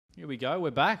Here we go.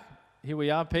 We're back. Here we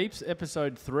are, peeps.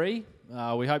 Episode 3.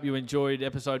 We hope you enjoyed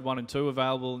episode 1 and 2,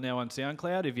 available now on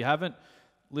SoundCloud. If you haven't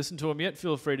listened to them yet,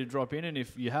 feel free to drop in. And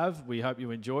if you have, we hope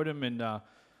you enjoyed them. And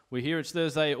we're here. It's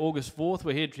Thursday, August 4th.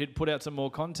 We're here to put out some more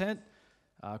content.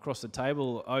 Across the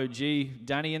table, OG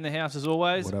Danny in the house as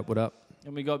always. What up, what up?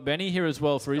 And we got Benny here as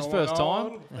well for his first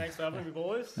time. Thanks for having me,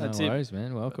 boys. That's no worries,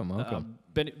 man. Welcome.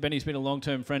 Benny's been a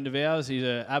long-term friend of ours. He's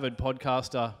an avid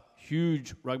podcaster,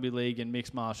 huge rugby league and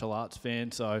mixed martial arts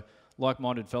fan. So,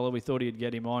 like-minded fellow, we thought he'd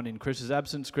get him on in Chris's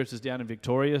absence. Chris is down in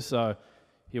Victoria, so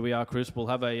here we are, Chris. We'll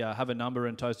have a number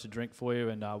and toast a drink for you,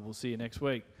 and we'll see you next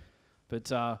week.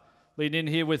 But leading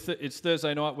in here with it's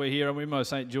Thursday night. We're here in Wimmo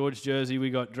St George jersey.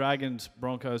 We got Dragons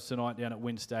Broncos tonight down at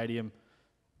Wynn Stadium.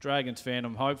 Dragons fan,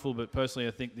 I'm hopeful, but personally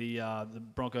I think the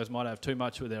Broncos might have too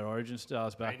much with their origin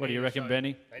stars back. What do you reckon,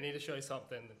 Benny? They need to show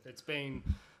something. It's been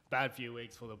a bad few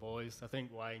weeks for the boys. I think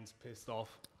Wayne's pissed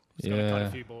off. He's got to cut a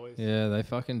few boys. Yeah, they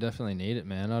fucking definitely need it,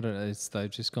 man.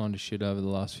 They've just gone to shit over the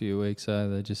last few weeks.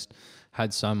 They just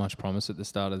had so much promise at the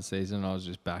start of the season. I was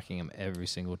just backing them every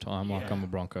single time, like I'm a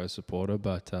Broncos supporter.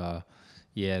 But the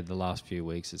last few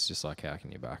weeks, it's just like, how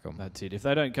can you back them? That's it. If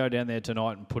they don't go down there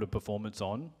tonight and put a performance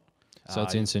on. So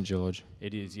it's in St George.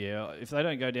 It is, yeah. If they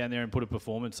don't go down there and put a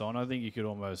performance on, I think you could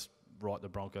almost write the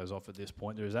Broncos off at this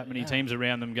point. There's that many teams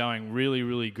around them going really,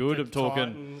 really good. I'm talking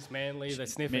Titans, Manly, they're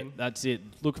sniffing. That's it.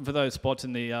 Looking for those spots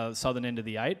in the southern end of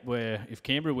the 8 where if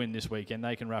Canberra win this weekend,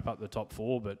 they can wrap up the top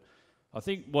 4. But I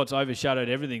think what's overshadowed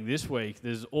everything this week,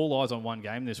 there's all eyes on one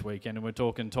game this weekend, and we're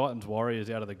talking Titans Warriors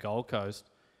out of the Gold Coast.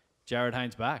 Jarryd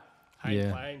Hayne's back.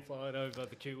 Hayne playing, flying over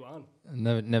the Q1.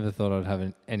 Never thought I'd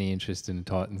have any interest in a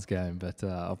Titans game, but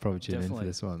I'll probably tune in for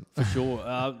this one. For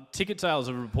sure. Ticket sales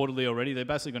are reportedly already. They're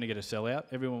basically going to get a sellout.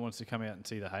 Everyone wants to come out and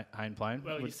see the Hayne playing.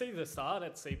 Well, you see the start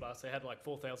at Seabus. They had like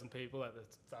 4,000 people at the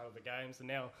start of the games, and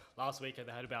now last week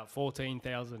they had about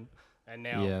 14,000. And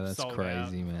now that's sold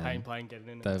crazy, out, man. Hayne playing, getting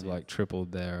in. They've like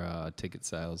tripled their ticket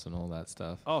sales and all that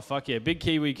stuff. Oh fuck yeah! Big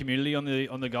Kiwi community on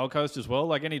the Gold Coast as well.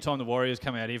 Like anytime the Warriors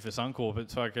come out here for Suncorp,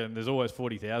 it's fucking there's always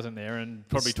 40,000 there, and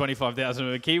probably 25,000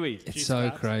 of a Kiwi. It's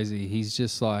so crazy. He's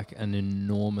just like an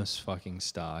enormous fucking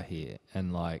star here,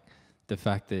 and like the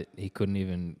fact that he couldn't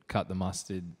even cut the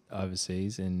mustard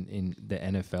overseas in the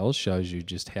NFL shows you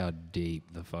just how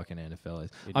deep the fucking NFL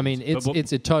is.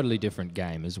 It's a totally different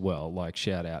game as well. Like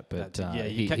shout out, but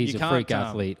he's a freak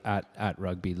athlete at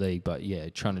rugby league. But yeah,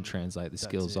 trying to translate the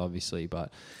skills obviously.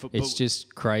 But it's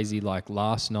just crazy. Like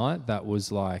last night, that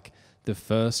was like the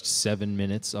first 7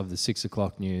 minutes of the 6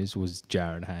 o'clock news was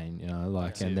Jarryd Hayne. You know,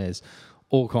 like and there's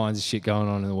all kinds of shit going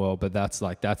on in the world, but that's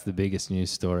the biggest news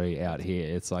story out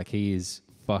here. It's like he is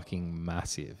fucking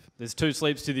massive. There's 2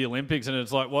 sleeps to the Olympics, and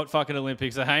it's like, what fucking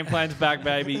Olympics? The Hayne plane's back,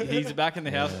 baby. He's back in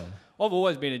the house. I've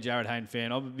always been a Jarryd Hayne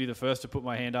fan. I would be the first to put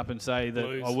my hand up and say that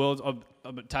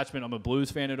I'm a Blues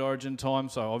fan at Origin time,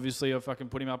 so obviously I fucking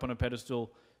put him up on a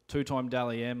pedestal. 2-time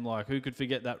Dally M. Like, who could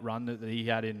forget that run that he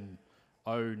had in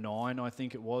 2009, I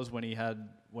think it was, when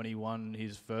he won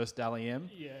his first Dally M.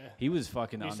 Yeah. He was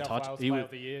fucking untouchable.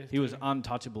 He was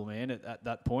untouchable, man, at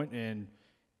that point. And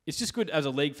it's just good as a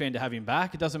league fan to have him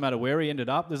back. It doesn't matter where he ended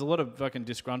up. There's a lot of fucking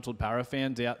disgruntled Para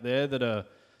fans out there that are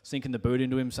sinking the boot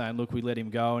into him, saying, look, we let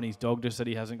him go and he's dogged us that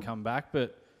he hasn't come back.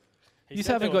 But you just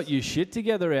haven't got your shit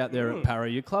together out there at Para.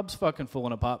 Your club's fucking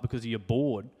falling apart because of your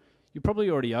board. You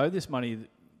probably already owe this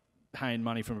Hayne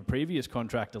money from a previous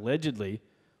contract, allegedly.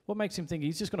 What makes him think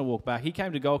he's just going to walk back? He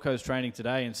came to Gold Coast training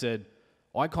today and said,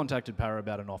 I contacted Para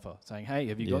about an offer, saying, hey,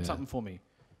 have you got something for me?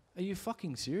 Are you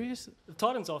fucking serious? The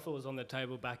Titans' offer was on the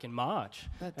table back in March.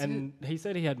 He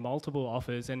said he had multiple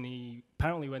offers, and he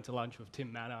apparently went to lunch with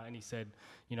Tim Manor, and he said,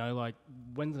 you know, like,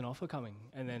 when's an offer coming?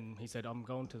 And then he said, I'm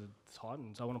going to the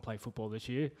Titans. I want to play football this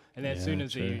year. And then as soon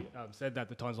as he said that,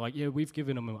 the Titans were like, yeah, we've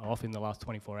given him an offer in the last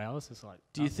 24 hours. It's like,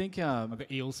 do you think... I've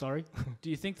got Eels, sorry. Do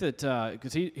you think that...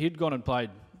 Because he'd gone and played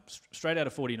straight out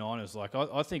of 49ers. Like,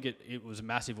 I think it was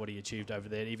massive what he achieved over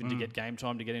there, even to get game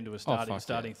time, to get into a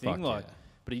starting thing.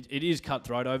 But it is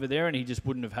cutthroat over there, and he just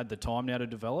wouldn't have had the time now to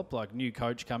develop. Like, new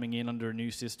coach coming in under a new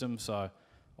system. So,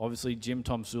 obviously, Jim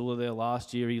Tomsula there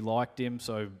last year, he liked him,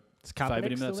 so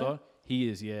favoured him that side. He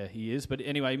is. But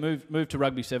anyway, he moved to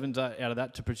Rugby Sevens out of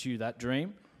that to pursue that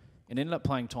dream, and ended up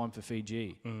playing time for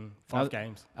Fiji. 5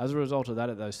 games. As a result of that,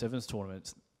 at those Sevens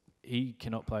tournaments, he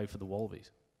cannot play for the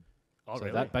Wallabies. Oh, so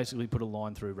really? that basically put a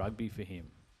line through rugby for him.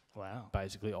 Wow.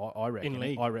 Basically, I reckon. In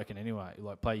league? I reckon anyway.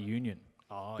 Like, play union.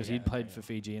 Oh, because he'd played for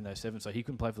Fiji in those Sevens, so he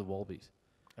couldn't play for the Wallabies.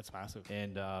 That's massive.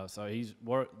 And so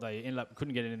they ended up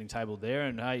couldn't get anything tabled there,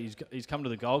 and hey, he's come to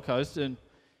the Gold Coast, and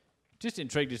just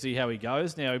intrigued to see how he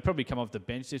goes. Now he'll probably come off the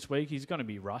bench this week. He's going to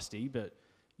be rusty, but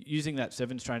using that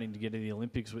sevens training to get to the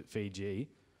Olympics with Fiji,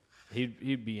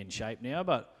 he'd be in shape now.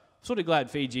 But sort of glad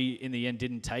Fiji in the end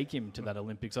didn't take him to that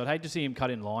Olympics. I'd hate to see him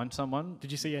cut in line someone.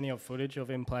 Did you see any of footage of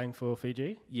him playing for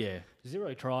Fiji? Yeah.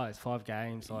 0 tries, 5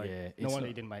 games. Like, Yeah, no it's wonder not-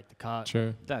 he didn't make the cut.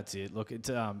 True. That's it. Look, it's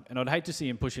and I'd hate to see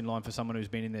him push in line for someone who's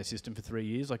been in their system for 3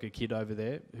 years, like a kid over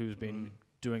there who's been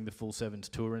doing the full sevens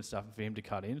tour and stuff, and for him to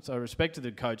cut in. So respect to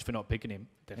the coach for not picking him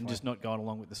and just not going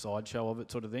along with the sideshow of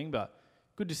it, sort of thing. But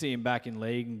good to see him back in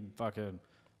league, and fucking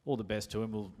all the best to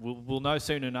him. We'll know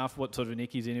soon enough what sort of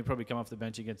nick he's in. He'll probably come off the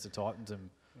bench against the Titans,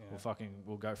 and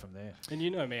we'll go from there. And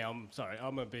you know me,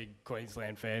 I'm a big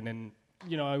Queensland fan, and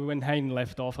you know when Hayne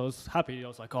left off, I was happy. I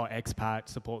was like, oh, expat,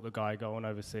 support the guy going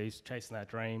overseas, chasing that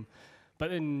dream. But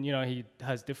then, you know, he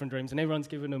has different dreams and everyone's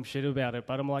giving him shit about it.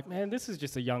 But I'm like, man, this is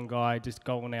just a young guy just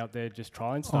going out there, just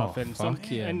trying stuff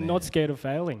and not scared of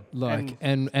failing. Like,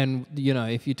 and you know,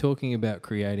 if you're talking about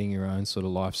creating your own sort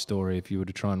of life story, if you were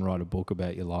to try and write a book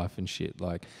about your life and shit,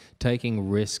 like taking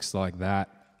risks like that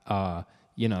are,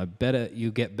 you know, you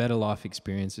get better life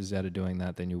experiences out of doing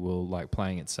that than you will like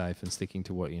playing it safe and sticking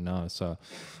to what you know. So,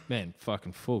 man,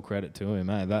 fucking full credit to him,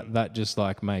 eh? That just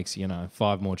like makes, you know,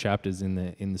 5 more chapters in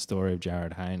the story of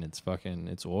Jarryd Hayne.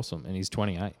 It's awesome, and he's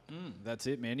 28. That's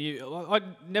it, man. I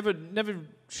never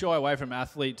shy away from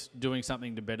athletes doing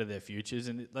something to better their futures,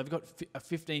 and they've got a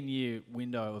 15-year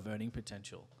window of earning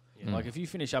potential. Yeah. Like if you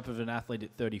finish up as an athlete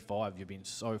at 35, you've been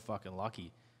so fucking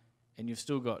lucky. And you've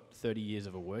still got 30 years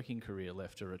of a working career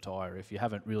left to retire if you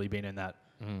haven't really been in that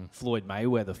Floyd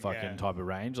Mayweather fucking type of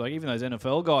range. Like even those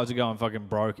NFL guys are going fucking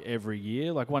broke every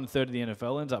year. Like 1/3 of the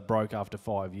NFL ends up broke after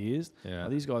 5 years. Yeah.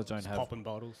 These guys don't have popping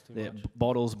bottles too much.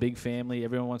 Bottles, big family.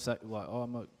 Everyone wants that. Like, oh,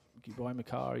 I'm not. You buy him a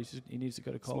car. He needs to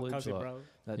go to college. Cousin, like, bro.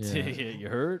 That's it. Yeah, you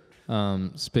heard.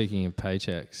 Speaking of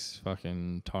paychecks,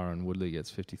 fucking Tyron Woodley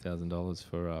gets $50,000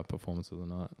 for performance of the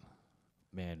night.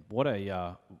 Man, what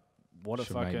a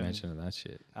Should fucking make mention of that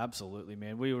shit. Absolutely,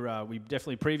 man. We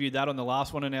definitely previewed that on the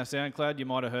last one on our SoundCloud. You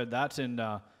might have heard that, and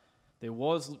there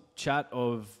was chat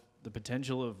of the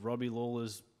potential of Robbie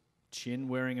Lawler's chin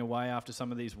wearing away after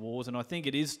some of these wars, and I think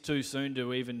it is too soon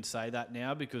to even say that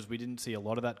now because we didn't see a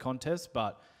lot of that contest,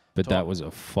 But that was a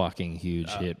fucking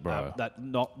huge hit, bro.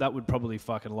 That would probably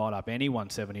fucking light up any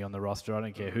 170 on the roster. I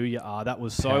don't care who you are. That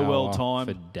was so Power well timed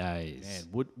for days.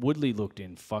 Man, Woodley looked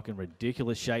in fucking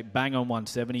ridiculous shape. Bang on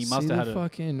 170. He must have had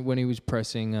fucking when he was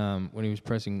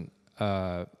pressing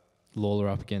Lawler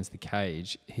up against the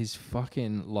cage. His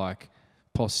fucking like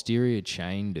posterior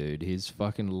chain, dude. His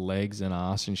fucking legs and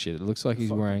ass and shit. It looks like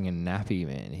he's wearing a nappy,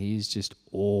 man. He's just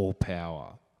all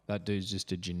power. That dude's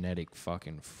just a genetic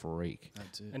fucking freak.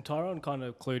 That's it. And Tyrone kind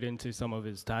of clued into some of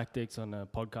his tactics on a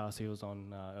podcast he was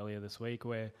on earlier this week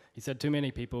where he said too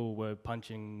many people were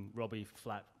punching Robbie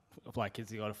flat, like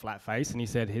he's got a flat face, and he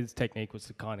said his technique was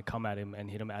to kind of come at him and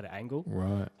hit him at an angle.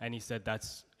 Right. And he said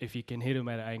that's, if you can hit him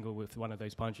at an angle with one of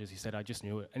those punches, he said, I just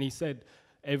knew it. And he said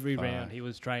every round he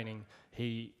was training,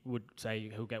 he would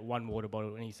say he'll get 1 water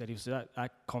bottle, and he said he was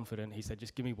that confident. He said,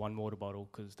 just give me 1 water bottle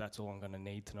because that's all I'm going to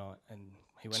need tonight. And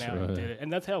he went out and did it.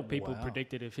 And that's how people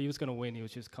predicted if he was going to win, he was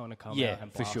just kind of come out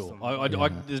and for blast sure.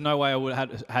 them. There's no way I would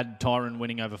have had Tyron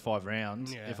winning over 5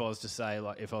 rounds if I was to say,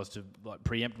 like, if I was to like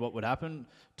preempt what would happen.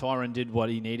 Tyron did what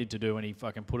he needed to do and he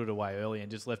fucking put it away early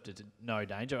and just left it to no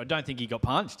danger. I don't think he got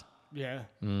punched. Yeah.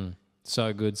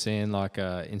 So good seeing like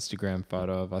a Instagram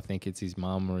photo of, I think it's his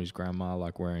mum or his grandma,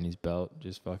 like wearing his belt,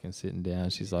 just fucking sitting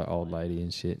down. She's like old lady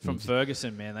and shit. From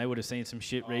Ferguson, man. They would have seen some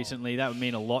shit recently. That would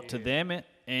mean a lot to them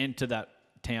and to that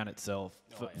town itself.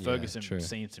 Ferguson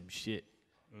seen some shit.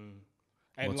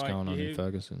 And what's going on in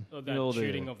Ferguson? That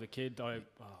shooting of the kid.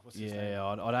 What's his name?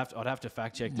 I'd have to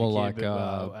fact check. More the kid,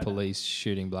 like police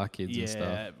shooting black kids and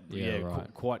stuff.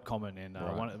 Right. Quite common. And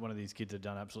one of these kids had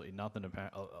done absolutely nothing,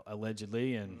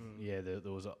 allegedly. And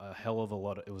there was a hell of a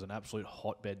lot. It was an absolute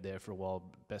hotbed there for a while.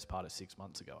 Best part of 6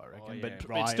 months ago, I reckon.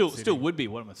 But it still would be.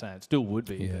 What am I saying? It still would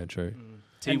be. Yeah, true.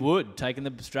 T Wood taking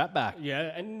the strap back.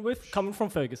 Yeah, and with coming from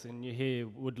Ferguson, you hear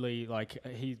Woodley, like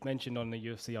he mentioned on the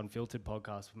UFC Unfiltered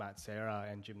podcast with Matt Serra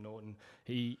and Jim Norton,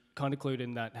 he kind of clued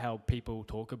in that how people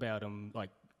talk about him,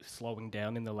 like slowing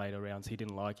down in the later rounds. He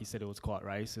didn't like. He said it was quite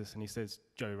racist, and he says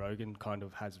Joe Rogan kind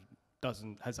of has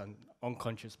an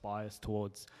unconscious bias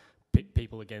towards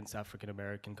people against African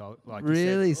American, like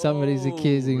really, somebody's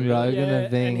accusing Rogan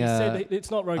of being and he said it's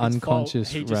not Rogan's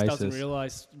unconscious fault. He just racist. Doesn't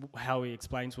realize how he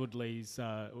explains Woodley's.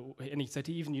 And he said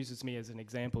he even uses me as an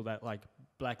example that like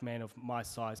black man of my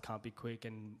size can't be quick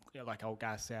and like I'll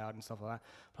gas out and stuff like that.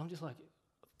 But I'm just like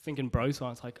thinking bro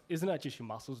science, like isn't that just your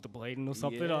muscles depleting or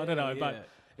something? I don't know, but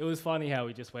it was funny how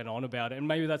he just went on about it, and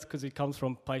maybe that's because he comes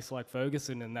from a place like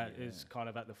Ferguson, and that is kind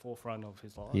of at the forefront of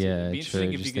his life. Yeah, It'd be true.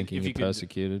 interesting if Just you could- thinking if you're you could-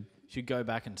 persecuted. Should go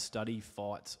back and study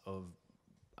fights of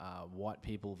white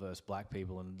people versus black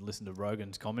people and listen to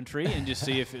Rogan's commentary and just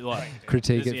see if it like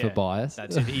Critique just- it for bias.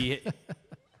 That's it.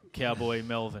 Cowboy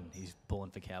Melvin, he's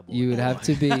pulling for Cowboy. You would have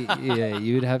to be,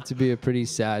 you would have to be a pretty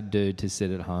sad dude to sit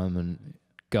at home and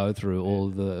go through all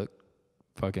the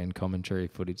fucking commentary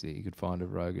footage that you could find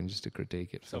of Rogan just to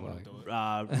critique it. For Someone like,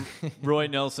 will do it. Roy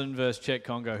Nelson versus Chet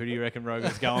Congo. Who do you reckon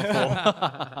Rogan's going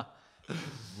for?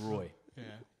 Roy. Yeah.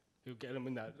 He'll get him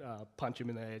in that, punch him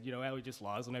in the head. You know how he just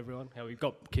lies on everyone? How he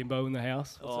got Kimbo in the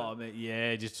house? Oh, man,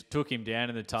 yeah, just took him down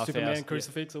in the tough Superman house.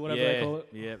 crucifix or whatever yeah, they call it.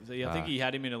 Yeah, so, I think he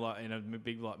had him in a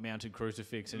big mounted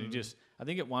crucifix, and he just. I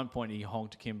think at one point he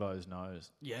honked Kimbo's nose.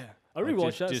 Yeah. I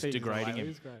rewatched that just season. degrading It him.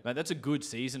 was great. Man, that's a good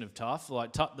season of Tough.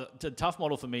 Like the Tough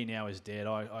model for me now is dead.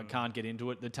 I can't get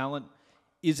into it. The talent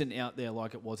isn't out there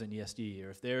like it was in yesteryear.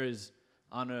 If there is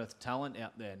unearthed talent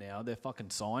out there now, they're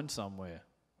fucking signed somewhere.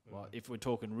 Like if we're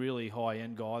talking really high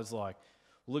end guys, like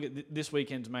look at this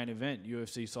weekend's main event,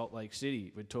 UFC Salt Lake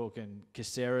City. We're talking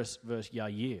Caceres versus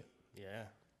Yair. Yeah.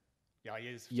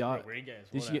 Yair's Ya- Rodriguez.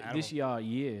 This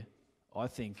Yair, I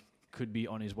think, could be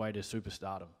on his way to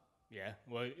superstardom. Yeah,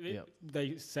 well,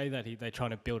 they say that they're trying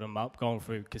to build him up going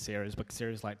through Caceres, but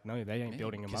Caceres like, no, they ain't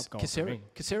building him up going through me.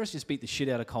 Caceres just beat the shit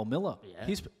out of Cole Miller. Yeah.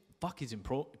 His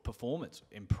performance,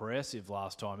 impressive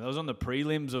last time. That was on the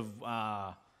prelims of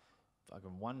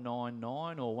fucking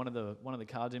 199 or one of the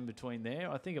cards in between there.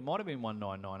 I think it might have been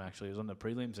 199 actually. It was on the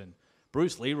prelims, and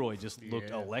Bruce Leroy just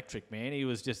looked electric, man. He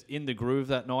was just in the groove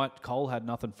that night. Cole had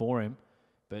nothing for him,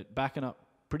 but backing up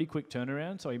pretty quick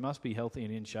turnaround, so he must be healthy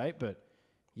and in shape, but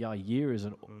Yair is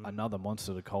another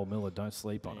monster to Cole Miller. Don't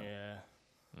sleep on it.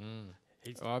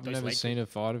 Yeah. I've never seen a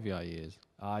fight of Yair's.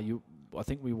 I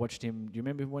think we watched him. Do you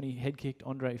remember when he head kicked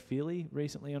Andre Feely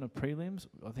recently on a prelims?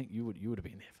 I think you would have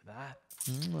been there for that.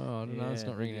 Oh, I don't know. It's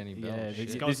not ringing any bells. Yeah,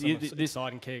 He's got some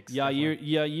exciting kicks.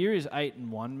 Yair is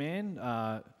 8-1, man.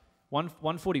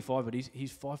 145, but he's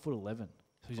 5'11",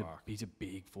 so he's a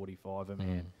big 45er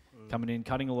man. Coming in,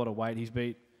 cutting a lot of weight. He's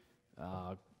beat.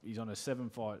 He's on a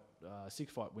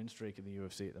 6-fight win streak in the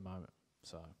UFC at the moment.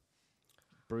 So,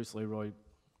 Bruce Leroy.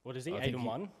 What is he?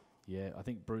 8-1. Yeah, I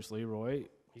think Bruce Leroy.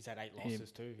 He's had 8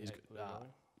 losses too.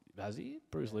 Has he?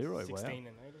 Bruce Leroy, 16 wow. and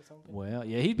 8 or something. Wow,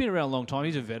 yeah, he's been around a long time.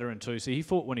 He's a veteran too. See, he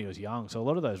fought when he was young, so a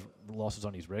lot of those losses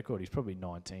on his record, he's probably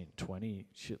 19, 20,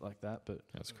 shit like that. But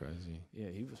That's crazy. yeah,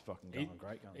 he was fucking going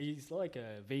great guns. He's like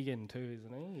a vegan too,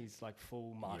 isn't he? He's like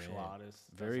full martial artist.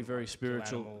 Very, very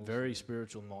spiritual, very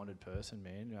spiritual-minded person,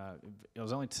 man. I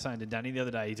was only saying to Danny the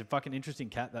other day, he's a fucking interesting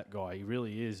cat, that guy. He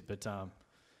really is. But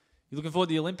you looking forward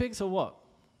to the Olympics or what?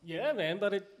 Yeah, man.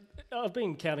 But I've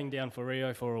been counting down for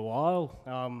Rio for a while.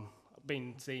 I've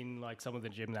been seeing like some of the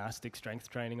gymnastic strength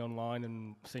training online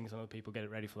and seeing some of the people get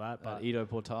it ready for that. But Ido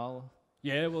Portal.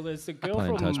 yeah, well, there's a girl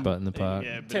Playing from touch button in the park.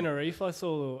 Tenerife I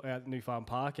saw at New Farm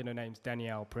Park, and her name's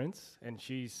Danielle Prince, and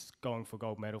she's going for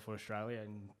gold medal for Australia,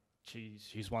 and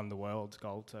she's won the world's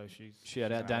gold, so she's...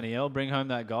 Shout out Danielle, bring home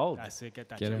that gold. That's it, get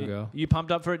that Get him, check. girl. You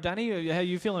pumped up for it, Danny? How are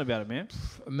you feeling about it, man?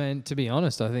 Man, to be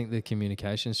honest, I think the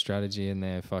communication strategy in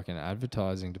their fucking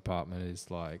advertising department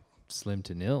is like slim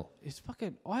to nil. It's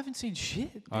fucking... I haven't seen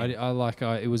shit.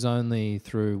 It was only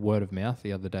through word of mouth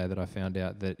the other day that I found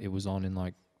out that it was on in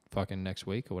like fucking next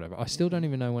week or whatever. I still don't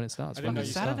even know when it starts. I When didn't know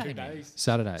does you it started start? 2 days.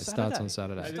 Saturday. It starts on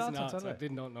Saturday. That is Starts on nuts. I Saturday.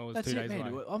 did not know it was That's 2 it, days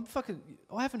man. away.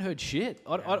 I haven't heard shit.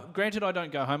 Granted, I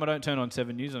don't go home. I don't turn on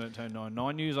 7 News. I don't turn on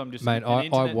 9 News. I'm just Mate, an I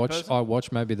internet watch person.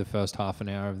 maybe the first half an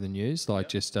hour of the news, like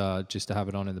just to have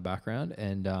it on in the background,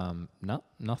 and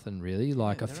nothing really.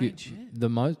 Like there a few, ain't shit. the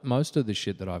most of the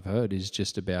shit that I've heard is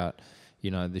just about,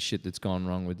 the shit that's gone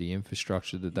wrong with the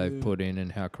infrastructure that they've put in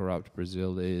and how corrupt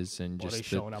Brazil is, and Bodies just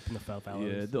showing up in the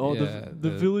favelas.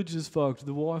 The village is fucked. The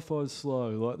Wi-Fi's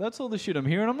slow. Like that's all the shit I'm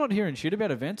hearing. I'm not hearing shit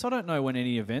about events. I don't know when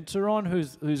any events are on.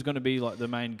 Who's going to be like the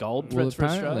main gold threats for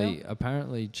Australia?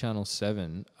 Apparently Channel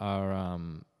 7 are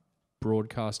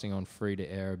broadcasting on free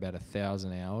to air about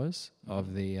 1,000 hours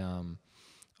of the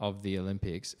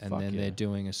Olympics, and then they're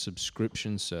doing a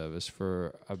subscription service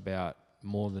for about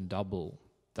more than double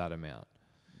that amount.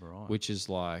 Right. Which is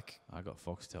like... I got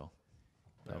Foxtel.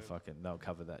 They'll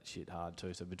cover that shit hard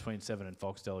too. So between 7 and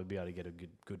Foxtel, we'll be able to get a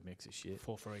good mix of shit.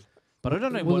 For free. But I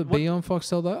don't know. Will it be on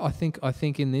Foxtel though? I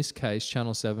think in this case,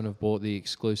 Channel 7 have bought the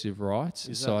exclusive rights.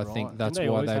 So I think that's Didn't they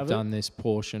why always they've have done this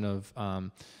portion of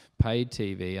paid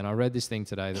TV. And I read this thing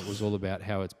today that was all about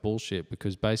how it's bullshit,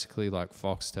 because basically like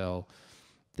Foxtel,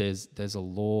 there's a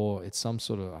law. It's some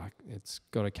sort of... it's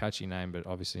got a catchy name, but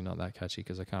obviously not that catchy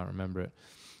because I can't remember it.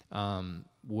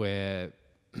 where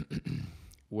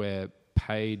where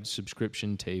paid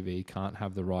subscription TV can't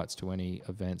have the rights to any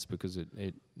events because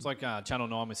it's like Channel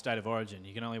 9 with State of Origin.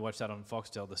 You can only watch that on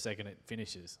Foxtel the second it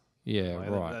finishes. Yeah,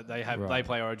 like they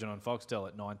play Origin on Foxtel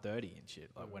at 9:30 and shit.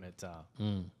 Like when it's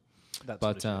that sort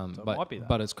of shit. So it might be that.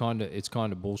 But it's kind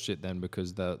of bullshit then,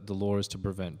 because the law is to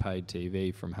prevent paid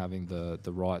TV from having the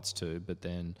rights to, but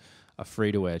then a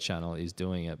free-to-air channel is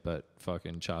doing it, but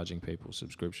fucking charging people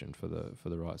subscription for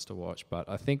the rights to watch. But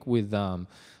I think with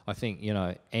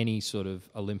any sort of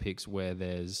Olympics where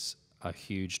there's a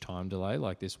huge time delay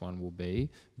like this one will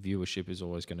be, viewership is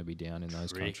always going to be down in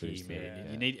those countries.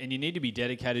 Man. Yeah. You need to be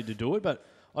dedicated to do it, but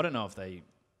I don't know if they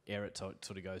air it so it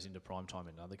sort of goes into prime time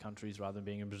in other countries rather than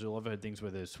being in Brazil. I've heard things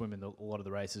where they're swimming a lot of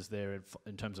the races there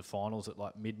in terms of finals at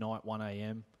like midnight, 1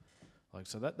 a.m. Like,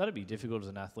 so that'd be difficult as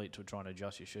an athlete to try and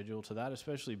adjust your schedule to that,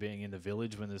 especially being in the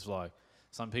village when there's like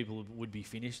some people would be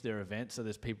finished their event, so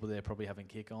there's people there probably having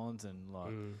kick-ons and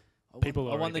like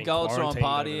I won the gold, so I'm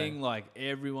partying, like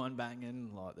everyone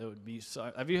banging, like there would be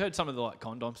so. Have you heard some of the like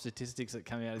condom statistics that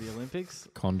come out of the Olympics?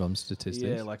 Condom statistics?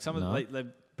 Yeah, like some of they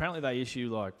apparently they issue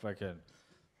like fucking.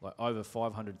 Like over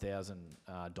 500,000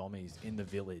 dommies in the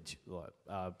village, like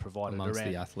provided amongst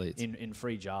around the athletes in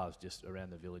free jars just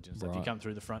around the village and stuff. Right. You come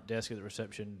through the front desk at the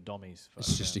reception, dommies.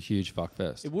 It's just a huge fuck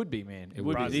fest. It would be, man. It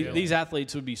would be. These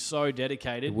athletes would be so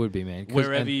dedicated. It would be, man.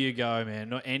 Wherever you go, man.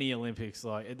 Not any Olympics.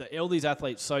 Like all these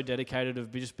athletes so dedicated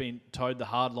have just been towed the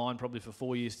hard line probably for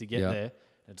 4 years to get there.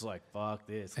 It's like, fuck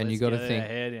this. And you got to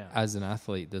think, as an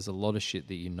athlete, there's a lot of shit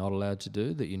that you're not allowed to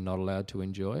do, that you're not allowed to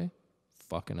enjoy.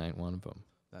 Fucking ain't one of them.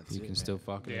 You can still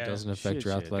fuck it. It doesn't affect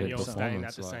your athletic performance. You're staying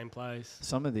at the same place.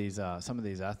 Some of these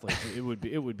athletes, it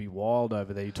would be wild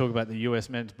over there. You talk about the US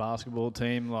men's basketball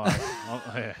team, like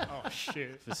oh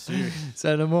shit, for serious.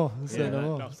 Say no more.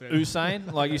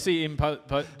 Usain, like you see him.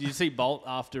 You see Bolt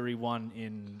after he won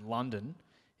in London.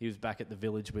 He was back at the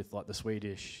village with like the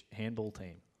Swedish handball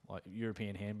team, like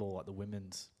European handball, like the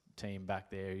women's team back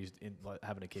there. He's like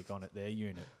having a kick on at their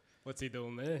unit. What's he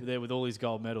doing there? There with all his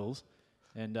gold medals,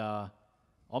 and.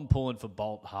 I'm pulling for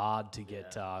Bolt hard to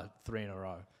get 3 in a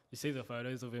row. You see the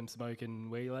photos of him smoking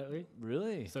weed lately?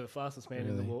 Really? So the fastest man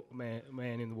in the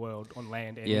man in the world on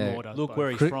land and in water. Look where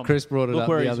he's from. Chris brought it up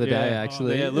the other day,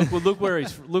 actually. Look where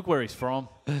he's look where he's from.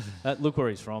 Look where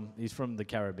he's from. He's from the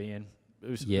Caribbean.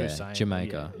 Usain,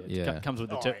 Jamaica. Yeah. Comes with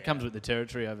the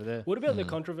territory over there. What about the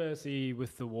controversy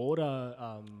with the water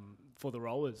for the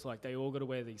rollers? Like they all got to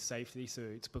wear these safety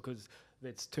suits because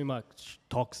there's too much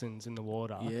toxins in the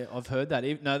water. Yeah, I've heard that.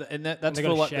 That's for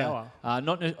like shower. I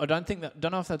don't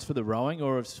know if that's for the rowing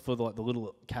or if it's for the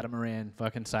little catamaran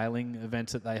fucking sailing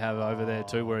events that they have over there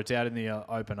too, where it's out in the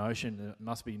open ocean. It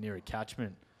must be near a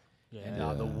catchment. Yeah.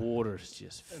 And the water is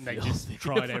just and they just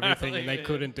tried everything and they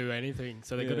couldn't do anything,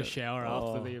 so they got a shower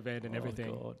after the event and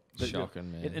everything. God.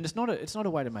 Shocking, man. And it's not a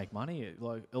way to make money.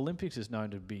 Like Olympics is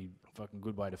known to be a fucking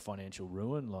good way to financial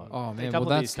ruin. Like a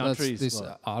couple of these countries,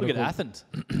 look at Athens.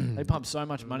 They pumped so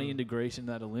much money into Greece in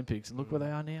that Olympics, and look where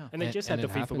they are now. And they just had the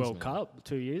FIFA World Cup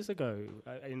 2 years ago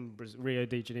in Rio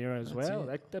de Janeiro as well.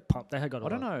 They pumped. They had got. I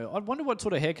don't know. I wonder what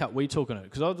sort of haircut we took on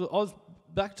it, because I was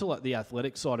back to like the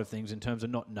athletic side of things in terms of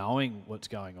not knowing what's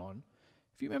going on.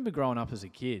 If you remember growing up as a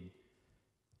kid,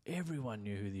 everyone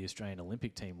knew who the Australian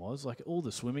Olympic team was. Like all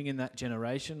the swimming in that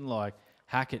generation, like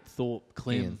Hackett, Thorpe,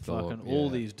 Klim, all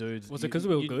these dudes. Was it because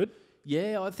we were good?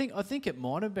 Yeah, I think it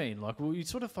might have been. Like we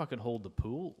sort of fucking hauled the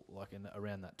pool like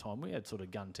around that time. We had sort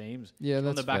of gun teams. Yeah, that's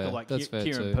on the back fair. of like that's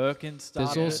Kieran Perkins.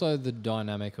 There's also the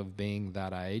dynamic of being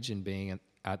that age and being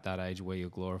at that age where you're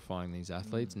glorifying these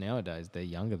athletes. Nowadays, they're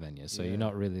younger than you, so you're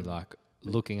not really like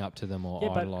looking up to them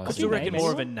or idolizing. I still reckon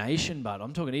more of a nation, but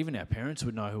I'm talking even our parents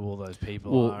would know who all those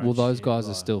people are. Well, those guys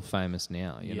are still famous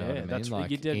now. You know what I mean? That's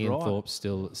like Ian Thorpe's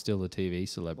still a TV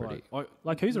celebrity.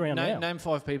 Like who's around now? Name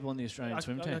 5 people on the Australian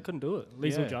swim team. I couldn't do it.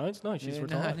 Liesl Jones? No, she's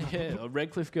retired. A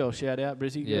Redcliffe girl, shout out,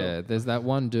 Brizzy girl. Yeah, there's that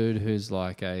one dude who's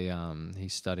like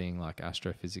he's studying like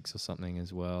astrophysics or something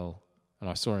as well. And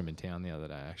I saw him in town the other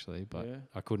day, actually, but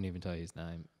I couldn't even tell you his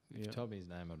name. If you told me his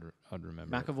name, I'd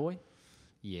remember. McAvoy?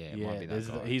 Yeah, it might be that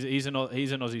guy. He's an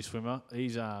Aussie swimmer.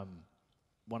 He's one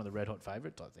of the red hot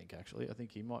favourites, I think. Actually, I think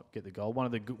he might get the gold. One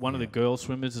of the girl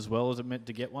swimmers as well as meant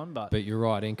to get one. But you're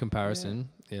right. In comparison,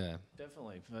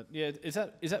 definitely. But is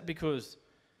that because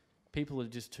people are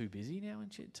just too busy now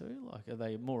and shit too? Like, are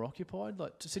they more occupied?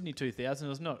 Like to Sydney 2000,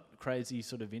 there's not crazy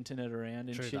sort of internet around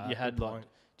and shit. You had like.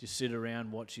 just sit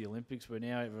around, watch the Olympics, where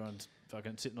now everyone's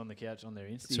fucking sitting on the couch on their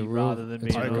It's Insta a rather than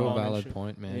being a real online. valid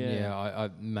point, man. Yeah, I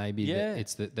maybe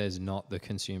it's that there's not the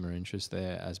consumer interest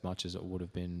there as much as it would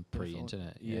have been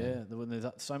pre-internet. Yeah, when there's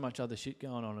so much other shit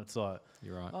going on, it's like,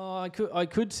 you're right. oh, I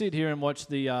could sit here and watch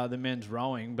the men's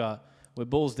rowing, but we're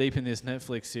balls deep in this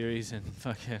Netflix series and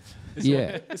fucking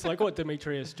it's like what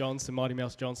Demetrius Johnson, Mighty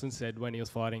Mouse Johnson, said when he was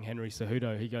fighting Henry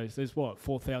Cejudo. He goes, "There's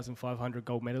 4,500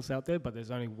 gold medals out there, but there's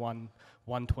only one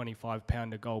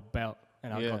 125-pounder gold belt,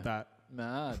 and I got that."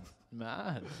 Mad.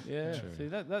 Yeah. True. See,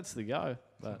 that's the go.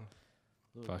 But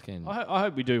fucking. I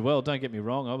hope we do well. Don't get me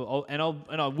wrong.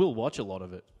 I will watch a lot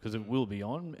of it because it will be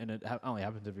on, and it only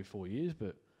happens every 4 years.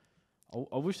 But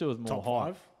I wish there was more Top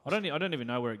hype. 5? I don't even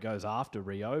know where it goes after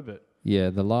Rio, but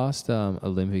Yeah, the last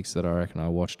Olympics that I reckon I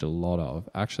watched a lot of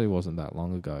actually wasn't that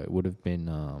long ago. It would have been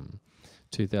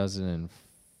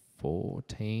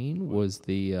 2014 was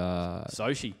the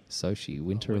Sochi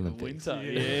Winter Olympics.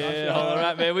 Yeah, all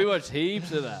right, man. We watched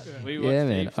heaps of that. Yeah,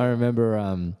 man. I remember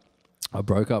I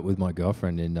broke up with my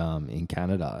girlfriend in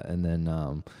Canada, and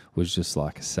then was just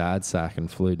like a sad sack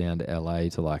and flew down to LA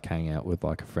to like hang out with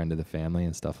like a friend of the family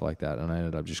and stuff like that. And I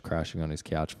ended up just crashing on his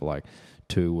couch for like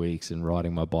 2 weeks and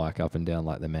riding my bike up and down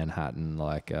like the Manhattan,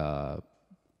 the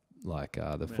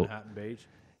Manhattan Beach.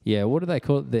 Yeah, what do they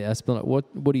call it? The Esplanade.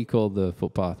 What do you call the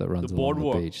footpath that runs along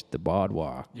boardwalk. the beach? The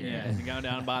boardwalk. Yeah, you're going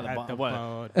down by the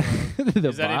boardwalk. The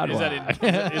Is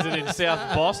it in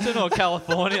South Boston or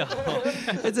California?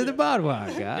 It's at the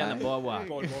boardwalk. Down the boardwalk.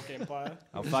 Boardwalk Empire.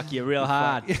 I'll fuck you real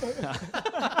hard.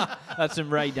 That's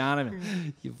some Ray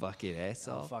Donovan. You fucking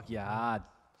asshole. I'll fuck you hard.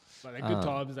 But they're good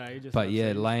times, eh? Just But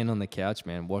yeah, laying on the couch,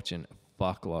 man, watching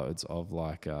fuckloads of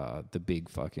like the big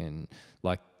fucking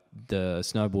like the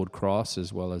snowboard cross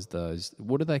as well as those.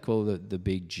 What do they call the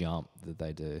big jump that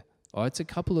they do? Oh, it's a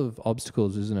couple of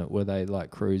obstacles, isn't it? Where they like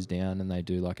cruise down and they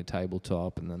do like a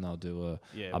tabletop and then they'll do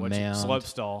a mound, slope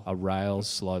style, a rail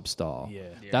slope style. Yeah.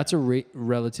 That's a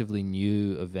relatively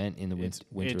new event in the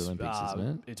Winter Olympics, isn't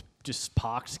it? It's just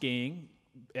park skiing,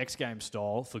 X Games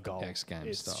style for gold. X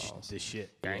Games styles. This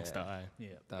shit. gangster, eh? Yeah,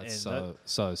 That's and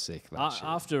so sick. That shit.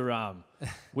 After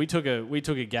we took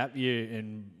a gap year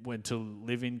and went to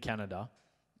live in Canada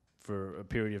for a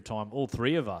period of time. All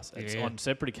three of us. It's on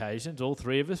separate occasions. All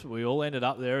three of us. We all ended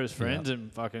up there as friends,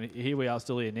 and fucking here we are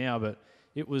still here now. But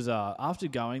it was after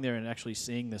going there and actually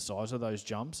seeing the size of those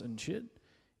jumps and shit,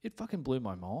 it fucking blew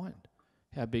my mind.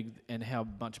 How big and how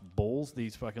much balls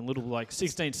these fucking little like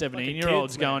 16,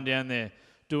 17-year-olds going down there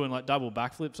doing like double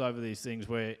backflips over these things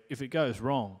where if it goes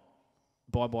wrong,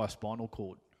 bye-bye spinal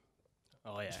cord.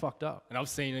 Oh, yeah. It's fucked up. And I've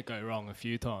seen it go wrong a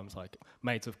few times, like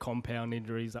mates with compound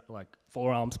injuries, like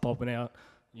forearms popping out.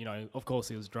 You know, of course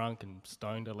he was drunk and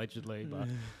stoned allegedly, but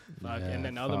and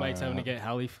then other mates having to get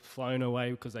heli flown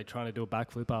away because they're trying to do a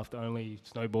backflip after only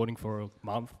snowboarding for a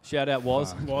month. Shout out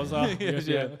Was.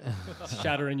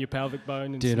 Shattering your pelvic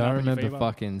bone. And dude, I remember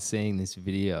fucking seeing this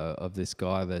video of this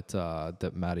guy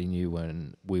that Matty knew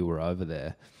when we were over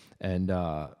there, and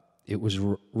it was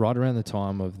right around the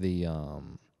time of the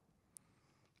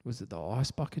was it the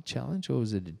ice bucket challenge or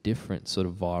was it a different sort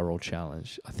of viral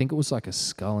challenge? I think it was like a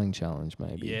sculling challenge,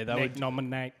 maybe. Yeah, that would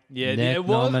nominate. Yeah, Neck it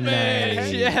was, nominate.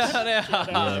 man. Shout out.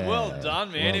 Yeah. Well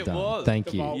done, man. Well it done. was.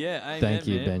 Thank you. Yeah, amen, thank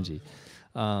you, man.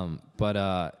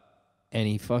 Benji. And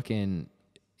he fucking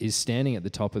is standing at the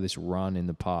top of this run in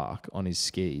the park on his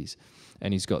skis,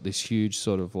 and he's got this huge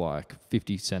sort of like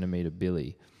 50 centimeter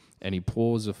billy, and he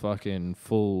pours a fucking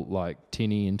full like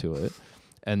tinny into it,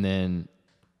 and then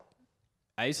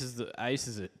aces it.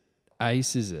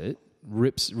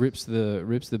 Rips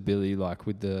the billy like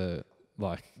with the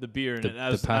beer in it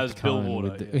as packed cone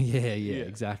billboard. with yeah,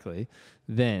 exactly.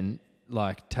 Then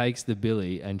like takes the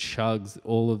billy and chugs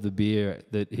all of the beer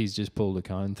that he's just pulled a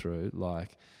cone through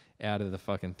like out of the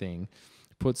fucking thing.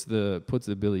 Puts the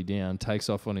billy down, takes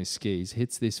off on his skis,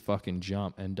 hits this fucking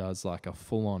jump and does like a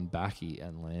full on backy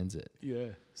and lands it. Yeah,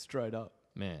 straight up.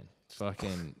 Man,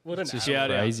 fucking what an just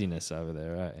shout craziness over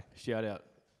there, eh? Shout out.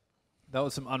 That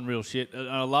was some unreal shit. And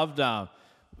I loved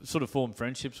sort of formed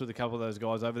friendships with a couple of those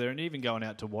guys over there, and even going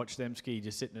out to watch them ski,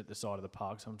 just sitting at the side of the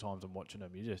park sometimes and watching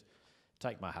them. You just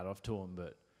take my hat off to them.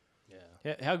 But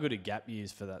how good a gap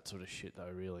years for that sort of shit, though,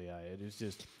 really, eh? It is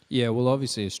just... Yeah, well,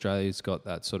 obviously Australia's got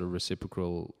that sort of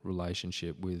reciprocal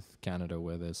relationship with Canada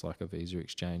where there's like a visa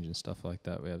exchange and stuff like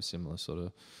that. We have similar sort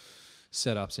of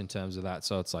setups in terms of that.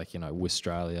 So it's like, you know, with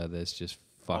Australia, there's just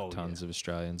tons of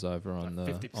Australians over on the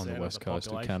 50% west of the coast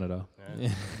of population. Canada.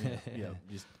 Yeah,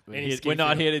 just, Any we're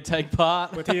not here to take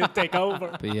part. We're here to take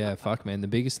over. But yeah, fuck, man. The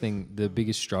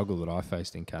biggest struggle that I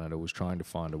faced in Canada was trying to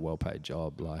find a well-paid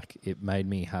job. Like, it made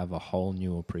me have a whole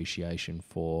new appreciation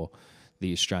for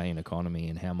the Australian economy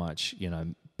and how much,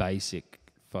 basic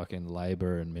fucking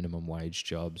labour and minimum wage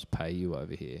jobs pay you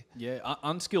over here. Yeah,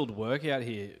 unskilled work out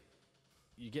here,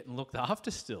 you're getting looked after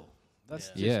still.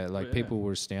 That's people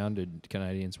were astounded.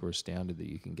 Canadians were astounded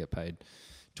that you can get paid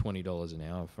 $20 an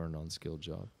hour for an unskilled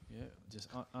job. Yeah, just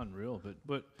unreal.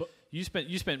 But you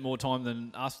spent more time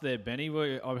than us there, Benny.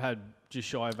 I've had just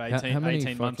shy of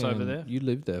 18 months over there. You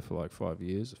lived there for like 5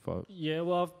 years. Yeah,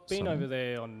 well, I've been over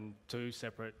there on 2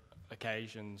 separate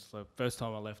occasions. The first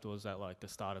time I left was at like the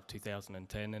start of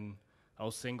 2010, and I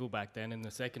was single back then. And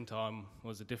the second time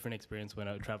was a different experience when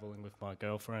I was traveling with my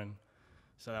girlfriend.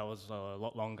 So that was a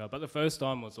lot longer. But the first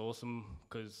time was awesome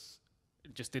because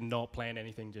just did not plan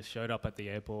anything. Just showed up at the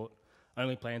airport.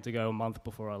 Only planned to go a month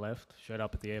before I left. Showed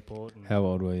up at the airport. And How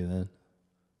old were you then?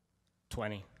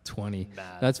 20. 20.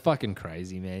 That's fucking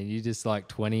crazy, man. You're just like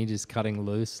 20, just cutting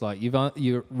loose. Like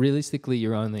you're realistically,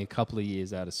 you're only a couple of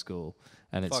years out of school,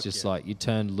 and it's like you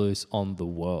turned loose on the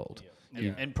world.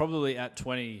 Yeah. And probably at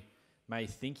 20, may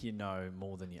think you know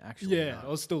more than you actually know. I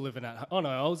was still living at home. Oh no,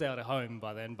 I was out at home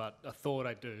by then, but I thought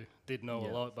I did know a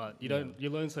lot. But you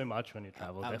learn so much when you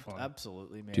travel. Definitely,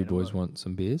 absolutely, man. Do you boys want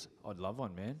some beers? I'd love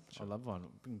one, man. Sure. I'd love one.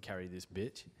 We can carry this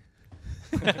bitch,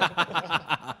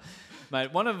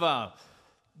 mate. One of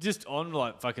just on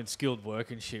like fucking skilled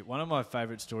work and shit. One of my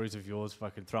favourite stories of yours,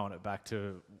 fucking throwing it back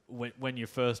to when you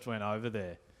first went over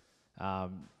there.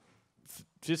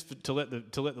 To let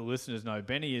the listeners know,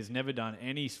 Benny has never done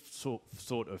any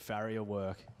sort of farrier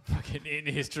work fucking in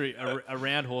history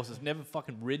around horses. Never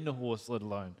fucking ridden a horse, let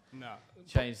alone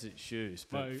changed its shoes.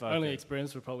 My only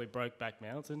experience was probably Brokeback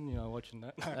Mountain. Watching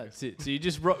that. That's it. So you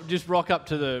just rock up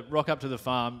to the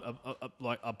farm,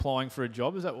 like applying for a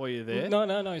job. Is that why you're there?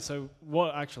 No. So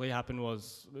what actually happened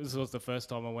was this was the first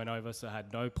time I went over, so I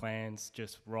had no plans.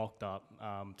 Just rocked up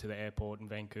to the airport in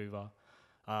Vancouver.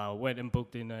 Went and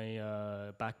booked in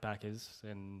a backpackers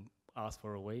and asked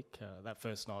for a week. That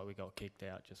first night we got kicked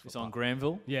out. It's on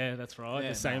Granville? Yeah, that's right.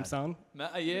 The same son.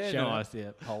 Yeah, nice.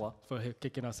 Yeah, Polar. For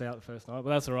kicking us out the first night,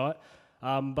 but that's all right.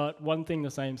 But one thing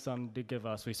the same son did give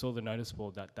us, we saw the notice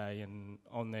board that day, and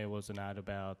on there was an ad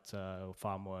about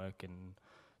farm work and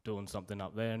doing something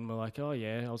up there. And we're like, oh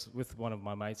yeah, I was with one of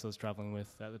my mates I was travelling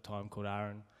with at the time called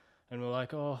Aaron. And we're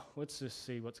like, oh, let's just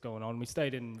see what's going on. We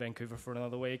stayed in Vancouver for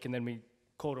another week, and then we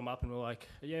called him up and we're like,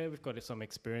 yeah, we've got some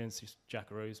experience. These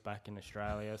jackaroos back in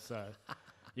Australia, so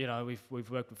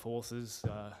we've worked with horses.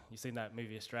 You've seen that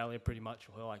movie Australia, pretty much.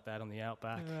 We're like that on the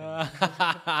outback.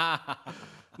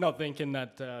 Not thinking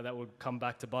that that would come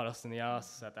back to bite us in the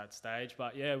ass at that stage,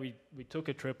 but yeah, we took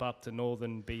a trip up to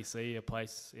northern BC, a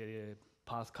place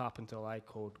past Carpenter Lake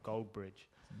called Goldbridge.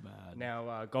 Mad.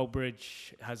 Now,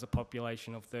 Goldbridge has a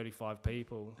population of 35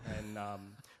 people, and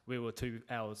we were 2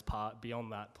 hours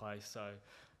beyond that place, so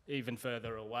even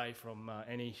further away from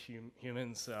any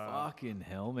humans. Fucking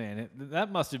hell, man.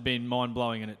 That must have been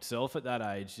mind-blowing in itself at that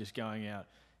age, just going out.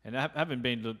 And having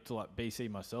been to like BC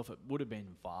myself, it would have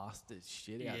been vast as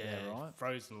shit out there, right?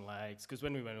 Frozen lakes, because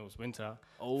when we went it was winter.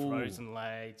 Frozen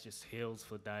lakes, just hills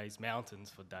for days, mountains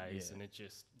for days, and it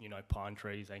just, pine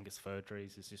trees, Angus fir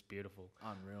trees, it's just beautiful.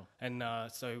 Unreal. And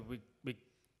so we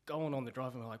going on the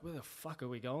drive and we're like, where the fuck are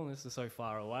we going? This is so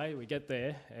far away. We get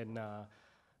there and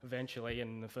eventually,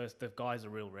 and the guy's a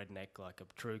real redneck, like a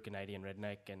true Canadian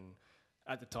redneck, and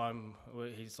at the time,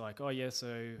 he's like, oh, yeah,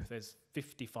 so there's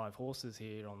 55 horses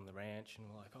here on the ranch. And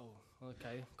we're like, oh,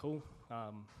 okay, cool.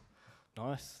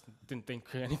 Nice. Didn't think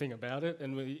anything about it.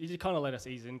 And he just kind of let us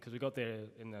ease in because we got there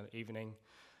in the evening.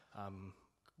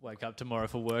 Wake up tomorrow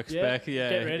for work spec. Yeah,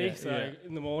 get ready.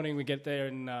 In the morning, we get there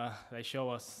and they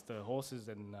show us the horses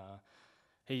and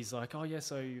he's like, oh, yeah,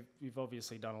 so you've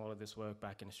obviously done a lot of this work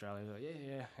back in Australia. Like,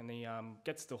 yeah. And he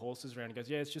gets the horses around and goes,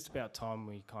 yeah, it's just about time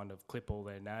we kind of clip all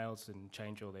their nails and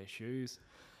change all their shoes.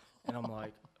 And I'm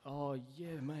like, oh,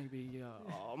 yeah, maybe.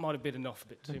 I might have bitten off a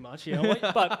bit too much.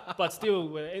 But still,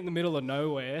 we're in the middle of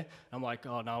nowhere. I'm like,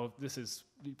 oh, no,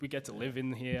 we get to live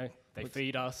in here. They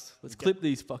feed us. Let's clip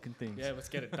these fucking things. Yeah, let's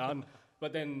get it done.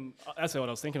 But then that's what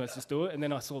I was thinking. Let's just do it. And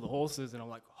then I saw the horses and I'm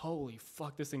like, holy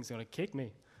fuck, this thing's going to kick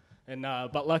me. And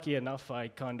but lucky enough, I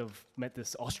kind of met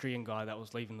this Austrian guy that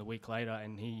was leaving the week later,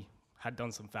 and he had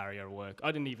done some farrier work.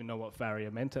 I didn't even know what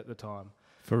farrier meant at the time.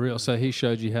 For real? So he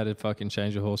showed you how to fucking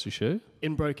change a horse's shoe?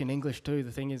 In broken English too.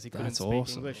 The thing is, he couldn't speak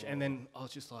English. And then I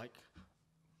was just like,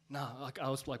 nah. Like I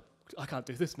was like I can't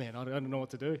do this, man. I don't know what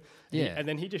to do. Yeah. And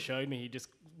then he just showed me.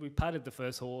 We patted the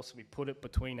first horse. We put it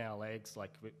between our legs,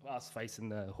 like with us facing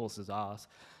the horse's ass.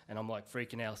 And I'm like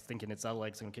freaking out, thinking its other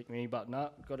leg's going to kick me. But no,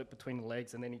 got it between the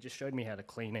legs. And then he just showed me how to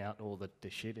clean out all the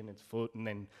shit in its foot and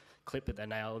then clip at the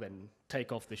nail, then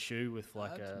take off the shoe with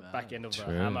like a back end of a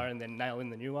hammer and then nail in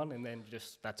the new one. And then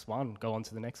that's one, go on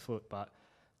to the next foot. But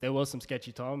there was some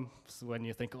sketchy times when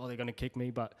you think, oh, they're going to kick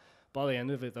me. But by the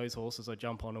end of it, those horses, I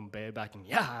jump on them bareback and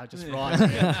just right.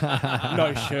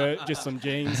 No shirt, just some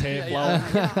jeans, hair flowing.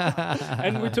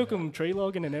 And we took them tree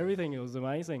logging and everything. It was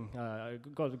amazing. I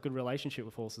got a good relationship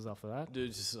with horses after that.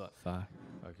 Dude, just like, fuck.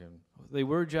 Okay. They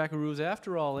were jackaroos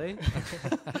after all, eh?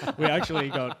 We actually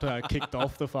got kicked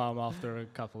off the farm after a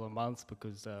couple of months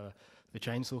because the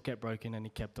chainsaw kept broken and he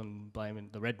kept on blaming,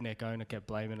 the redneck owner kept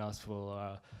blaming us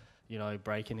for...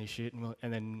 breaking his shit.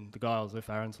 And then the guy I was with,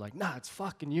 Aaron's like, nah, it's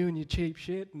fucking you and your cheap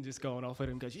shit. And just going off at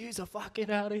him, goes, you're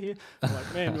fucking out of here. I'm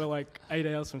like, man, we're like 8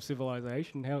 hours from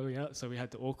civilization. How are we out? So we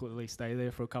had to awkwardly stay there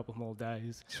for a couple more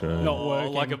days. True. Not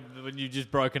working. Like when you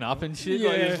just broken up and shit?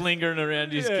 Like just lingering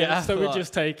around his gaff? So we'd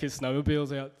just take his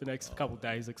snowmobiles out the next couple of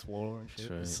days, explore and shit.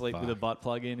 True. Sleep with a butt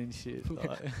plug in and shit.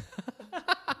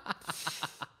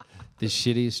 The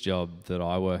shittiest job that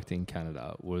I worked in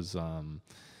Canada was...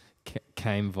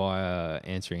 came via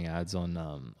answering ads on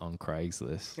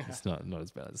Craigslist. It's not as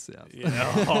bad as it sounds.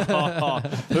 Yeah.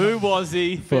 Who was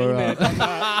he? Who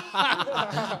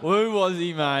was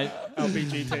he, mate?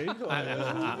 LBGT.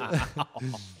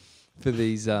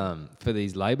 For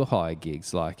these labour hire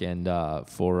gigs, like, and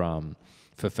for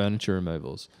furniture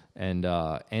removals, and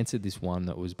answered this one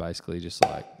that was basically just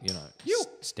like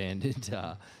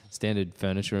standard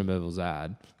furniture removals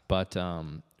ad, but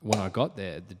when I got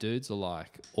there, the dudes are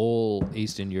like all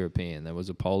Eastern European. There was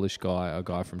a Polish guy, a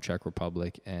guy from Czech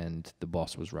Republic, and the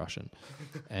boss was Russian.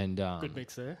 And good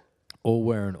mix there. All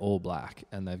wearing all black,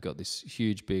 and they've got this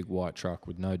huge big white truck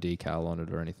with no decal on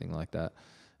it or anything like that.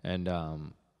 And I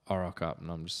rock up,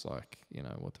 and I'm just like,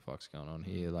 what the fuck's going on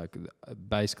here? Like,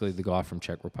 basically, the guy from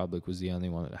Czech Republic was the only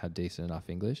one that had decent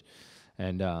enough English,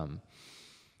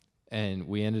 and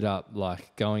we ended up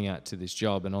like going out to this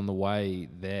job, and on the way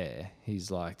there,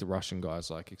 he's like, the Russian guy's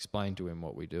like, explain to him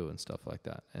what we do and stuff like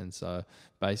that. And so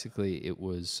basically it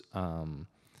was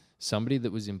somebody that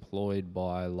was employed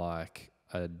by like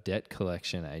a debt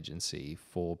collection agency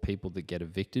for people that get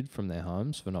evicted from their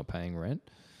homes for not paying rent.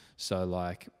 So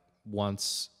like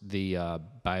once the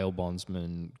bail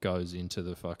bondsman goes into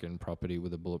the fucking property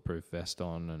with a bulletproof vest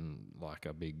on and like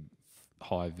a big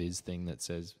high vis thing that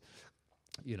says,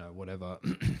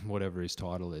 whatever his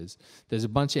title is. There's a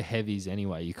bunch of heavies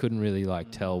anyway. You couldn't really like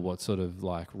tell what sort of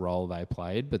like role they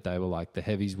played, but they were like, the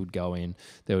heavies would go in,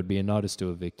 there would be a notice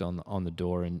to evict on the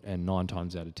door, and 9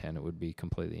 times out of 10 it would be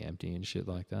completely empty and shit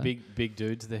like that. Big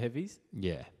dudes, the heavies?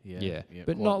 Yeah.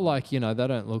 But not like, they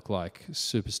don't look like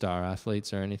superstar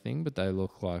athletes or anything, but they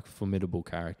look like formidable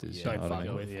characters. Yeah. Don't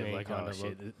fuck with me. Like,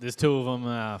 there's 2 of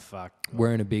them. Fuck.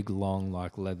 Wearing a big long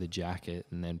like leather jacket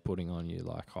and then putting on you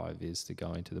like high vis to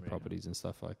go into the properties and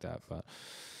stuff like that. But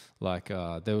like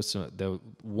there was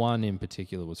one in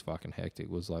particular was fucking hectic. It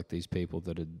was like these people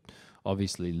that had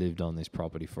obviously lived on this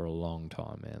property for a long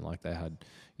time, man. Like they had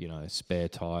spare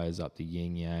tires up the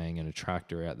yin yang and a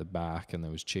tractor out the back, and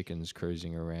there was chickens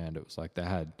cruising around. It was like they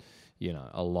had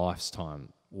a lifetime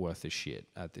worth of shit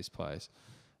at this place.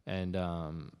 And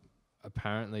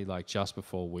apparently like just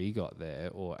before we got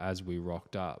there, or as we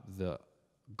rocked up, the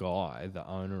guy, the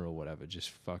owner or whatever, just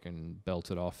fucking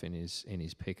belted off in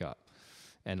his pickup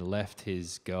and left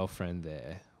his girlfriend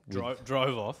there.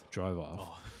 Drove off.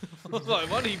 Oh. I was like,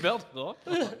 what? He belted off?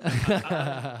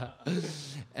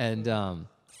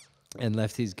 And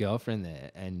left his girlfriend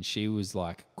there, and she was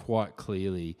like quite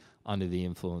clearly under the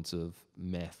influence of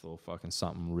meth or fucking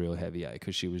something real heavy,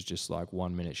 because she was just like,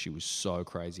 1 minute she was so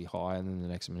crazy high, and then the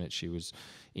next minute she was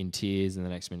in tears, and the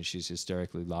next minute she's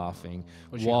hysterically laughing.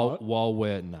 Was she hot? While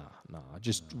we're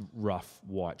just rough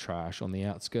white trash on the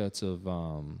outskirts of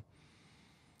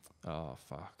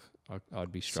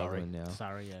I'd be struggling now.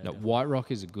 Sorry, yeah. No, White Rock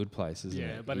is a good place, isn't it?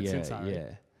 Yeah, but it's in Surrey.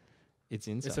 Yeah. It's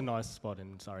in It's a nice spot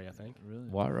in Surrey, I think. Really?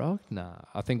 White Rock? Nah,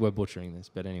 I think we're butchering this,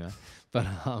 but anyway. But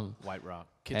White Rock.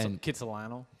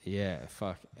 Kitsilano? yeah,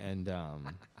 fuck. And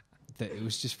it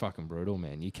was just fucking brutal,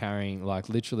 man. You're carrying, like,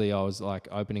 literally, I was like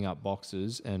opening up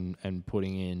boxes and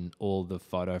putting in all the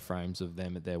photo frames of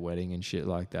them at their wedding and shit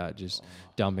like that. Just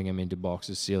dumping them into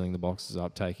boxes, sealing the boxes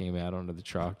up, taking them out onto the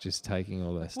truck, just taking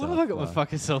all their stuff. What have I got my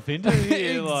fucking self into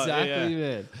here? Exactly,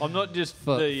 man. I'm not just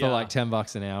For like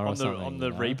 $10 an hour or something. I'm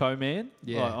the repo man.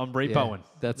 Yeah, like, I'm repoing. Yeah.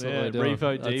 That's what we're doing.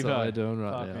 Repo That's Devo. what we're doing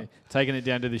right now. Me. Taking it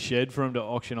down to the shed for him to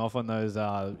auction off on those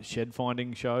shed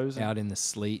finding shows. Out in the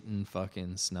sleet and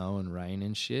fucking snow and rain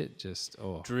and shit. Just,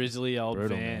 drizzly old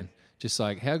brutal, van. Man. Just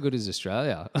like, how good is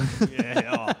Australia?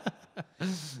 Yeah.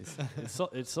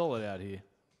 It's solid out here.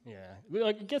 Yeah.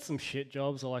 Like, you get some shit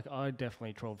jobs. Like, I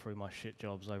definitely trolled through my shit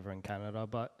jobs over in Canada,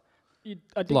 but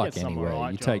I did like get some anywhere,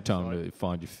 alright you jobs, take time like, to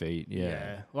find your feet.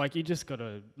 Yeah. Like, you just got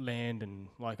to land and,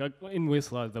 like, in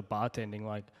Whistler, the bartending,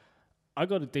 like, I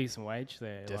got a decent wage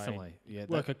there. Definitely. Like,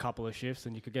 work a couple of shifts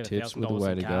and you could get tips $1,000 were the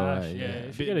way in to go, cash. eh? Yeah. Yeah.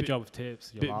 If you get a job with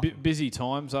tips, you're laughing. Busy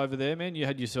times over there, man. You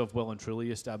had yourself well and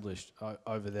truly established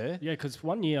over there. Yeah, because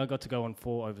one year I got to go on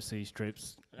 4 overseas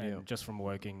trips just from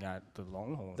working at the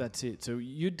Longhorn. That's it. So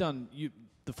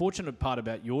the fortunate part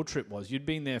about your trip was you'd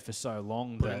been there for so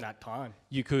long Put in that time.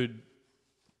 You could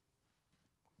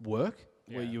work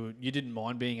where Yeah. you didn't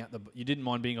mind being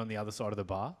on the other side of the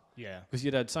bar. Yeah. Because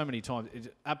you'd had so many times. It's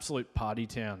absolute party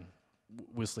town,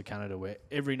 Whistler, Canada, where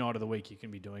every night of the week you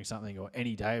can be doing something, or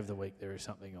any day of the week there is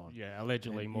something on. Yeah,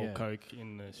 allegedly more coke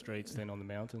in the streets than on the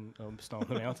mountain, snow on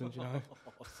the mountains, you know.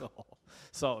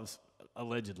 So it was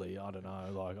allegedly, I don't know.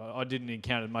 Like I didn't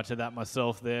encounter much of that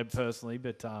myself there personally,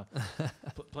 but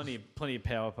plenty of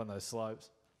power up on those slopes.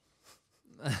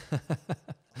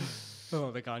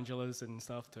 Oh, the gondolas and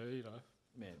stuff too, you know.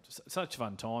 Man, such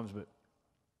fun times, but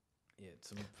yeah,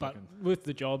 But with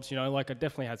the jobs, you know, like I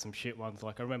definitely had some shit ones.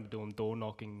 Like I remember doing door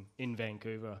knocking in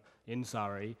Vancouver, in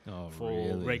Surrey, for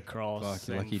really? Red Cross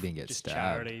Fuck, lucky you didn't get just stabbed.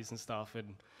 charities and stuff.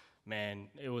 And man,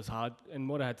 it was hard. And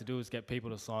what I had to do was get people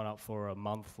to sign up for a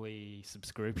monthly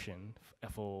subscription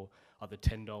for either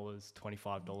 $10,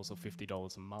 $25, or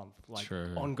 $50 a month, like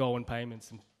ongoing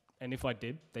payments. And if I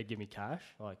did, they'd give me cash,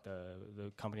 like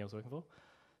the company I was working for.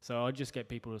 So I'd just get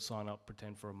people to sign up,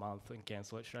 pretend for a month, and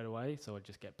cancel it straight away. So I'd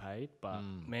just get paid. But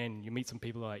man, you meet some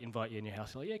people that invite you in your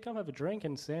house. You're like, yeah, come have a drink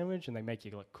and sandwich, and they make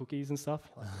you like cookies and stuff.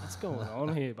 Like, what's going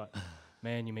on here? But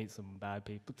man, you meet some bad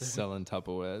people too. Selling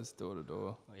Tupperwares door to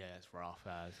door. Yeah, it's rough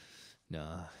as.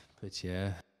 Nah, but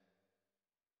yeah.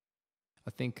 I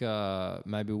think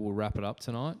maybe we'll wrap it up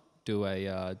tonight. Do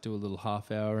a little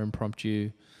half-hour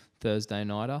impromptu Thursday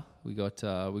nighter. We got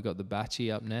the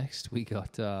Batchy up next. We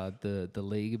got the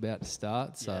league about to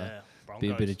start. So be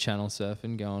a bit of channel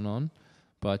surfing going on.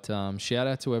 But shout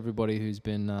out to everybody who's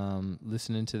been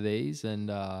listening to these, and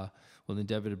we'll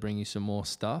endeavour to bring you some more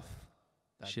stuff.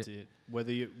 That's it.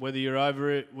 Whether you're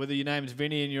over it, whether your name's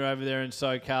Vinny and you're over there in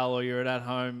SoCal, or you're at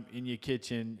home in your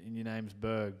kitchen and your name's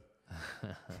Berg.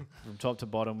 From top to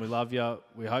bottom, we love you.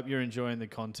 We hope you're enjoying the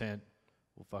content.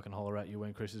 We'll fucking holler at you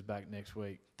when Chris is back next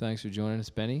week. Thanks for joining us,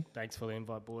 Benny. Thanks for the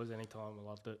invite, boys. Anytime. I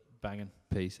loved it. Banging.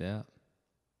 Peace out.